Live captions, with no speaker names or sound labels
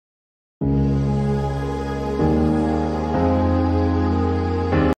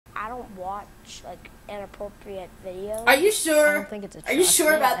watch like inappropriate videos. Are you sure? I don't think it's a Are you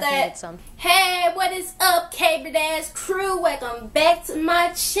sure about that? Hey, what is up, Cable Dash crew? Welcome back to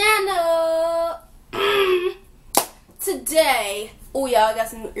my channel. Today, oh y'all, I got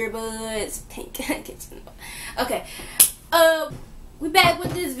some new earbuds. Okay, we back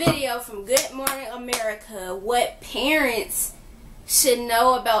with this video from Good Morning America. What parents should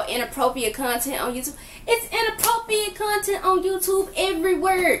know about inappropriate content on YouTube. It's inappropriate content on YouTube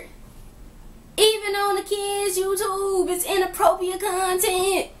everywhere. Even on the kids' YouTube, it's inappropriate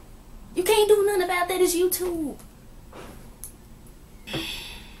content. You can't do nothing about that. It's YouTube.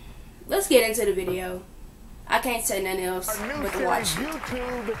 Let's get into the video. I can't say nothing else but to watch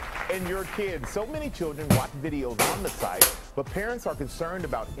YouTube and your kids. So many children watch videos on the site, but parents are concerned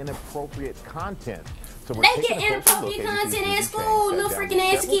about inappropriate content. So we're they get inappropriate content at school, little freaking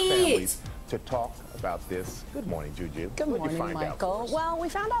ass kids. To talk about this. Good morning, Juju. Good morning, Michael. Well, we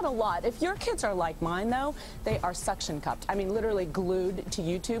found out a lot. If your kids are like mine, though, they are suction cupped. I mean, literally glued to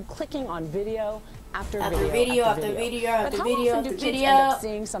YouTube, clicking on video after video after video. But how often do kids end up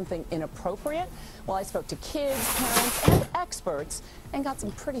seeing something inappropriate? Well, I spoke to kids, parents, and experts and got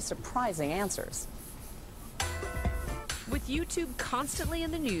some pretty surprising answers. With YouTube constantly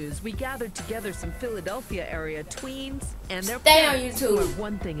in the news, we gathered together some Philadelphia area tweens and their parents who have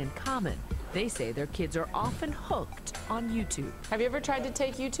one thing in common. They say their kids are often hooked on YouTube. Have you ever tried to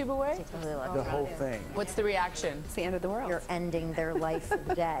take YouTube away? The whole thing. What's the reaction? It's the end of the world. You're ending their life for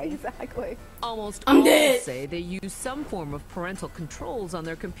the day. Exactly. Almost all say they use some form of parental controls on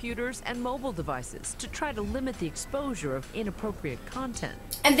their computers and mobile devices to try to limit the exposure of inappropriate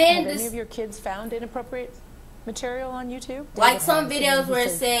content. And then have any of your kids found inappropriate material on YouTube? Like some videos where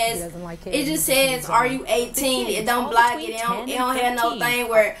it says, it just says, are you 18? It don't block it. It don't have no thing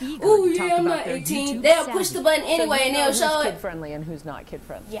where, ooh, yeah, I'm not 18. They'll push the button anyway and they'll show it. Kid friendly and who's not kid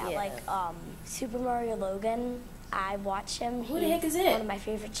friendly. Yeah, like Super Mario Logan. I watch him. Who the heck is it? One of my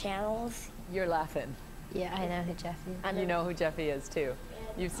favorite channels. You're laughing. Yeah, I know who Jeffy is. You know who Jeffy is too.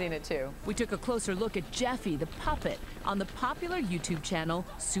 You've seen it too. We took a closer look at Jeffy the puppet on the popular YouTube channel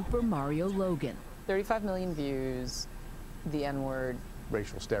Super Mario Logan. 35 million views, the N-word.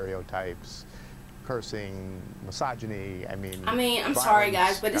 Racial stereotypes, cursing, misogyny. I mean, I'm sorry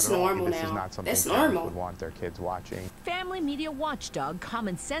guys, but it's normal now. This is not something it's parents normal. would want their kids watching. Family media watchdog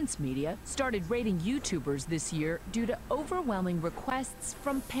Common Sense Media started rating YouTubers this year due to overwhelming requests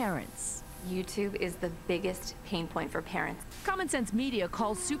from parents. YouTube is the biggest pain point for parents. Common Sense Media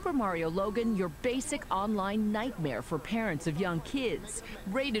calls Super Mario Logan your basic online nightmare for parents of young kids.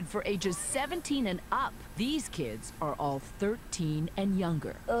 Rated for ages 17 and up, these kids are all 13 and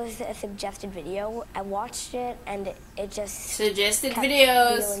younger. It was a suggested video. I watched it and it just suggested kept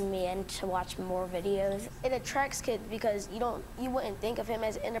videos reeling me in to watch more videos. It attracts kids because you wouldn't think of him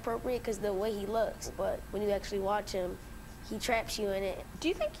as inappropriate because the way he looks, but when you actually watch him, he traps you in it. Do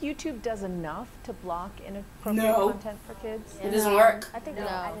you think YouTube does enough to block inappropriate content for kids? It doesn't work. I think no.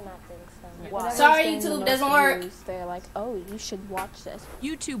 I do not think so. Why? Sorry, YouTube doesn't work. They're like, oh, you should watch this.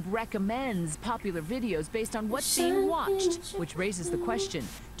 YouTube recommends popular videos based on what's being watched, which raises the question,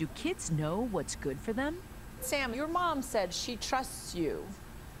 do kids know what's good for them? Sam, your mom said she trusts you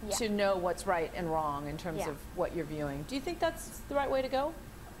to know what's right and wrong in terms of what you're viewing. Do you think that's the right way to go?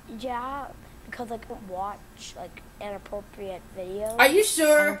 Yeah, because like watch like inappropriate videos. Are you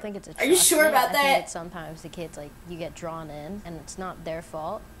sure? I don't think it's a Are you sure about I that? think it's sometimes the kids you get drawn in and it's not their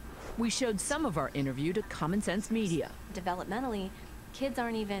fault. We showed some of our interview to Common Sense Media. Developmentally, kids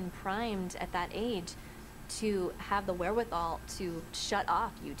aren't even primed at that age to have the wherewithal to shut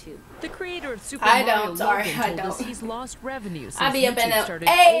off YouTube. The creator of Super Mario Logan told us he's lost revenue since YouTube started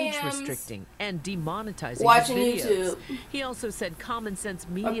age restricting and demonetizing watching his videos. YouTube. He also said Common Sense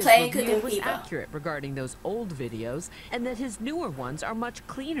Media's review was accurate regarding those old videos and that his newer ones are much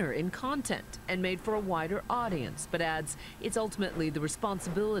cleaner in content and made for a wider audience, but adds it's ultimately the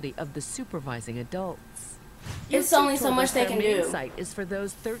responsibility of the supervising adults. It's only so much they can do. Their main site is for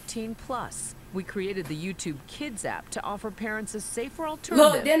those 13 plus. We created the YouTube Kids app to offer parents a safer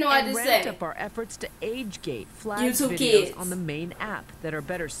alternative and ramped up our efforts to age-gate flag videos on the main app that are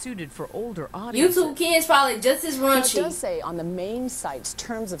better suited for older audiences. YouTube Kids probably just as raunchy. It does say on the main site's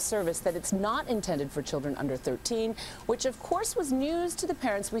terms of service that it's not intended for children under 13, which of course was news to the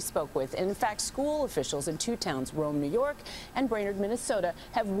parents we spoke with. And in fact, school officials in two towns, Rome, New York and Brainerd, Minnesota,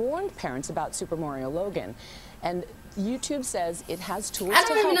 have warned parents about Super Mario Logan. And YouTube says it has tools to help,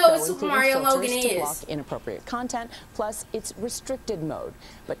 including filters to block inappropriate content, plus it's restricted mode.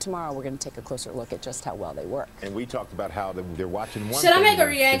 But tomorrow we're going to take a closer look at just how well they work. And we talked about how they're watching one. Should I make a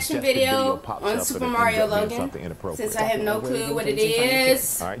reaction video on Super Mario Logan? Since I have no clue what it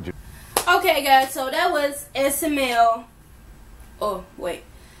is. All right. Okay, guys, so that was SML. Oh, wait.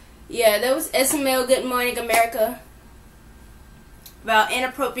 Yeah, that was SML Good Morning America about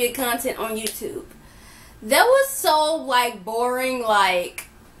inappropriate content on YouTube. That was so, like, boring. Like,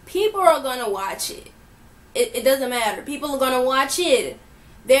 people are gonna watch it. It doesn't matter. People are gonna watch it.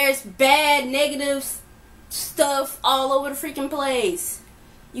 There's bad, negative stuff all over the freaking place.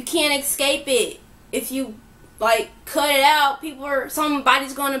 You can't escape it. If you, like, cut it out,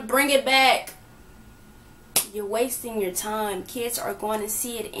 somebody's gonna bring it back. You're wasting your time. Kids are going to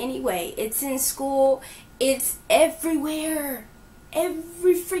see it anyway. It's in school. It's everywhere.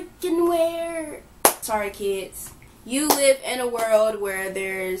 Every freaking where. Sorry, kids. You live in a world where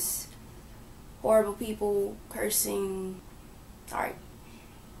there's horrible people cursing. Sorry.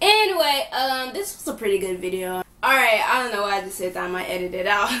 Anyway, this was a pretty good video. Alright, I don't know why I just said that. I might edit it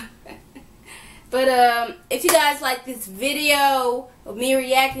out. But, if you guys like this video of me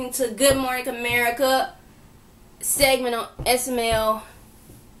reacting to Good Morning America segment on SML.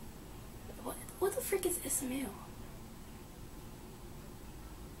 What the frick is SML?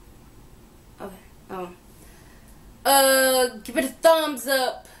 Okay. Give it a thumbs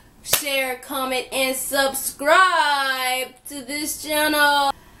up, share, comment, and subscribe to this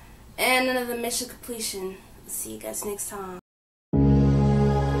channel. And another mission completion. See you guys next time.